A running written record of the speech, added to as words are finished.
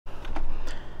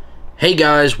Hey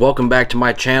guys, welcome back to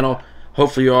my channel.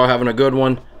 Hopefully you're all having a good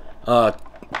one.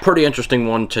 Pretty interesting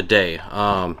one today.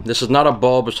 This is not a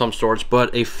bulb of some sorts,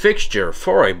 but a fixture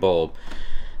for a bulb.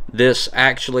 This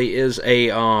actually is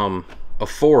a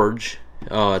forge.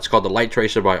 It's called the Light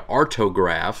Tracer by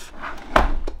Artograph.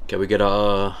 Okay, we get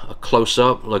a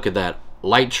close-up. Look at that.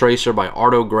 Light Tracer by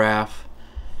Artograph.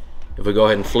 If we go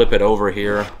ahead and flip it over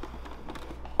here,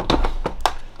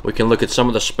 we can look at some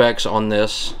of the specs on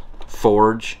this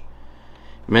forge.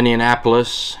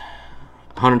 Minneapolis,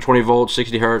 120 volts,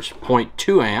 60 hertz,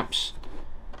 0.2 amps.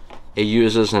 It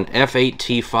uses an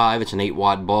F8T5. It's an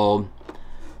 8-watt bulb.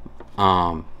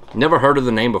 Never heard of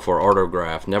the name before,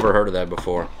 Artograph. Never heard of that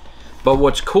before. But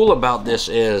what's cool about this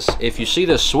is, if you see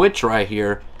this switch right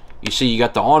here, you see you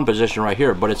got the on position right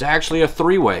here, but it's actually a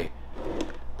three-way.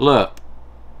 Look.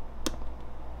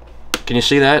 Can you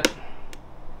see that?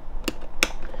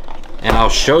 And I'll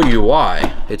show you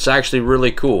why. It's actually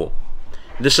really cool.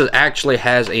 This actually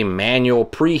has a manual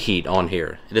preheat on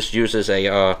here. This uses a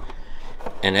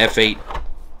an F8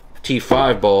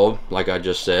 T5 bulb, like I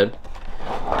just said.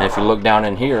 And if you look down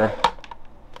in here,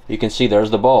 you can see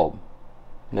there's the bulb.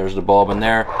 There's the bulb in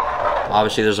there.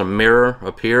 Obviously there's a mirror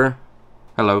up here.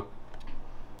 Hello.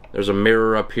 There's a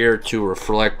mirror up here to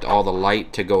reflect all the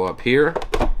light to go up here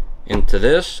into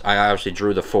this. I obviously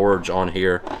drew the forge on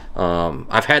here.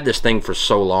 I've had this thing for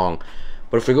so long.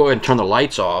 But if we go ahead and turn the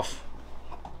lights off,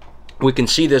 we can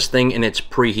see this thing in its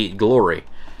preheat glory.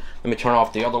 Let me turn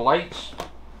off the other lights.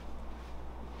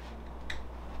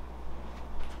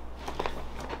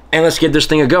 And let's give this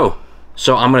thing a go.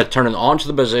 So I'm going to turn it on to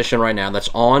the position right now.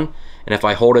 That's on. And if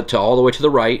I hold it to all the way to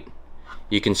the right,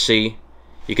 you can see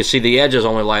the edges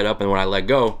only light up, and when I let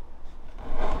go,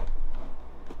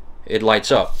 it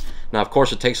lights up. Now, of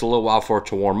course, it takes a little while for it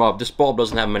to warm up. This bulb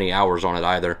doesn't have many hours on it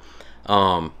either.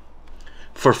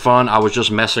 For fun, I was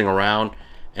just messing around,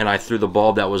 and I threw the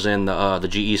bulb that was in the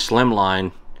GE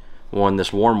Slimline one,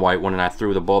 this warm white one, and I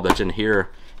threw the bulb that's in here,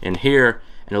 and it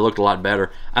looked a lot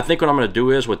better. I think what I'm going to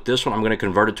do is, with this one, I'm going to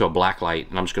convert it to a black light,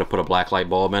 and I'm just going to put a black light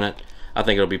bulb in it. I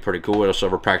think it'll be pretty cool. It'll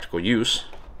serve a practical use.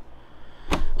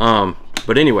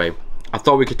 But anyway, I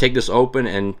thought we could take this open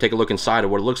and take a look inside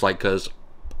of what it looks like, because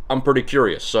I'm pretty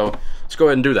curious. So let's go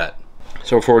ahead and do that.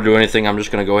 So before we do anything, I'm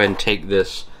just going to go ahead and take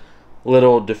this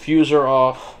little diffuser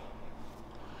off.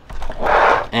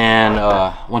 And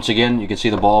once again, you can see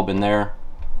the bulb in there.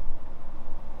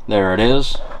 There it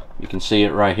is. You can see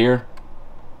it right here.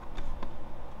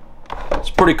 It's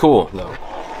pretty cool, though.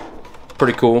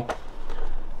 Pretty cool.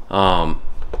 4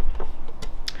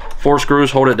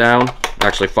 screws hold it down.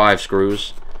 Actually 5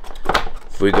 screws.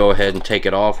 If we go ahead and take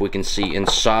it off, we can see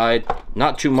inside.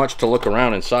 Not too much to look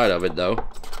around inside of it, though.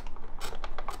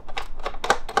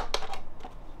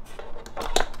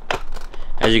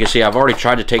 As you can see, I've already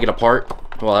tried to take it apart.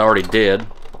 Well, I already did.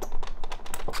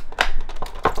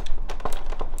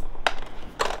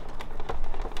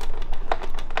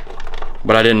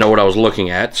 But I didn't know what I was looking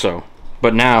at, so.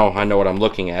 But now I know what I'm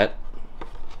looking at.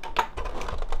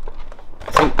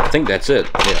 I think that's it.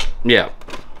 Yeah.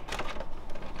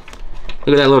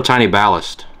 Look at that little tiny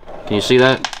ballast. Can you see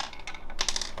that?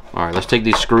 Alright, let's take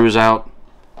these screws out.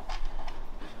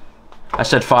 I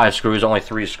said 5 screws, only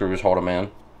 3 screws hold them in.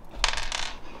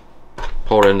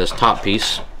 Hold it in this top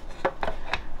piece.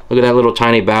 Look at that little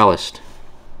tiny ballast.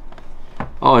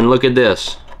 Oh, and look at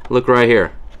this. Look right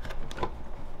here.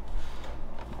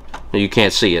 You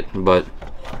can't see it, but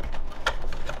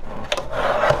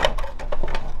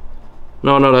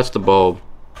no, that's the bulb.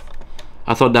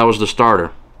 I thought that was the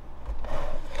starter.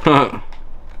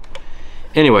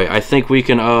 Anyway, I think we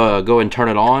can go and turn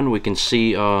it on. We can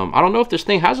see, I don't know if this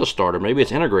thing has a starter. Maybe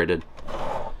it's integrated.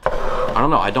 I don't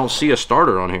know. I don't see a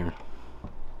starter on here.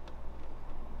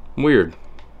 Weird.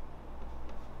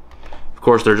 Of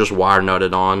course, they're just wire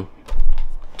nutted on.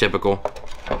 Typical.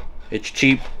 It's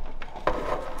cheap.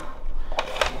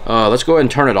 Let's go ahead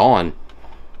and turn it on.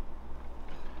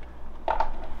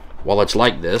 While it's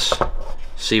like this,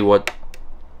 see what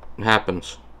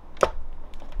happens.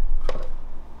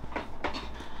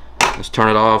 Let's turn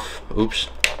it off. Oops.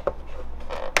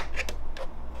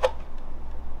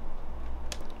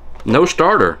 No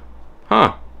starter.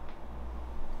 Huh.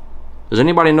 Does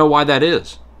anybody know why that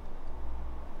is?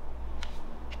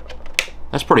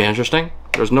 That's pretty interesting.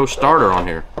 There's no starter on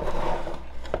here.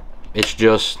 It's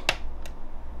just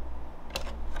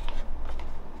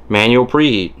manual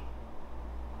preheat.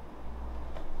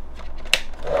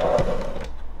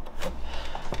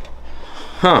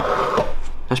 Huh.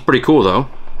 That's pretty cool, though.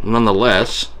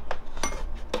 Nonetheless,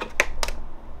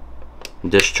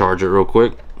 discharge it real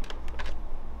quick.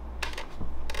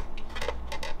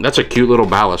 That's a cute little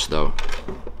ballast, though.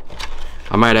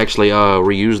 I might actually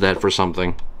reuse that for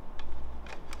something.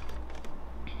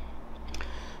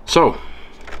 So,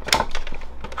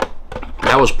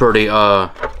 that was pretty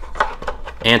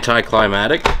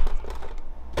anticlimactic.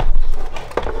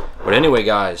 But anyway,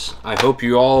 guys, I hope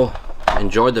you all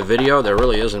enjoyed the video. There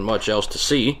really isn't much else to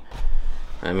see.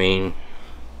 I mean,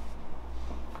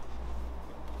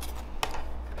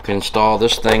 can install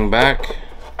this thing back.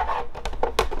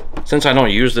 Since I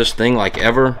don't use this thing like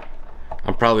ever,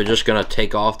 I'm probably just gonna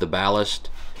take off the ballast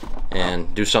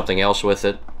and do something else with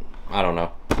it. I don't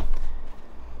know.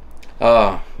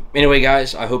 Anyway,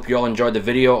 guys, I hope you all enjoyed the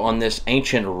video on this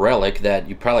ancient relic that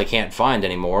you probably can't find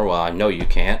anymore. Well, I know you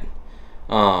can't.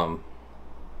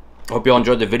 Hope you all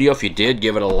enjoyed the video. If you did,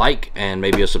 give it a like and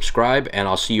maybe a subscribe, and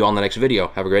I'll see you on the next video.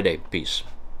 Have a great day. Peace.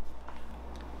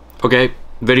 Okay,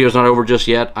 video's not over just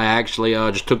yet. I actually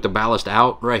just took the ballast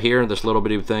out right here, this little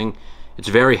bitty thing. It's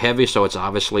very heavy, so it's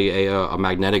obviously a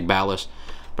magnetic ballast,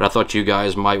 but I thought you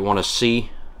guys might want to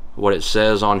see what it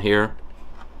says on here.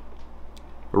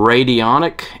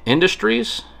 Radionic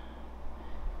Industries.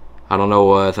 I don't know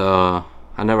what,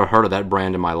 I never heard of that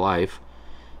brand in my life.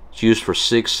 It's used for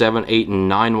 6, 7, 8, and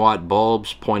 9 watt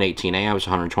bulbs, 0.18 amps,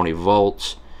 120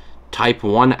 volts. Type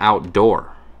 1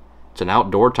 outdoor. It's an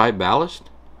outdoor type ballast.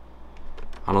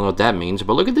 I don't know what that means,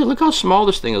 but look at this. Look how small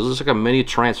this thing is. It looks like a mini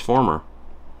transformer.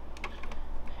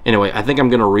 Anyway, I think I'm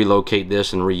going to relocate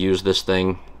this and reuse this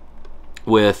thing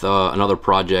with another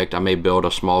project. I may build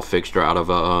a small fixture out of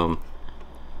a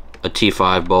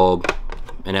T5 bulb,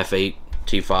 an F8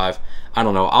 T5. I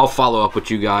don't know. I'll follow up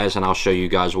with you guys and I'll show you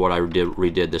guys what I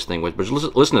redid this thing with. But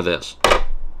listen to this,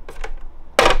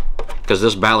 because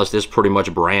this ballast is pretty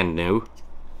much brand new.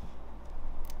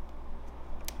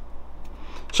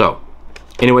 So,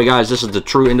 anyway, guys, this is the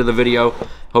true end of the video.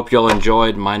 Hope you all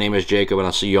enjoyed. My name is Jacob, and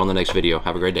I'll see you on the next video.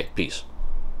 Have a great day. Peace.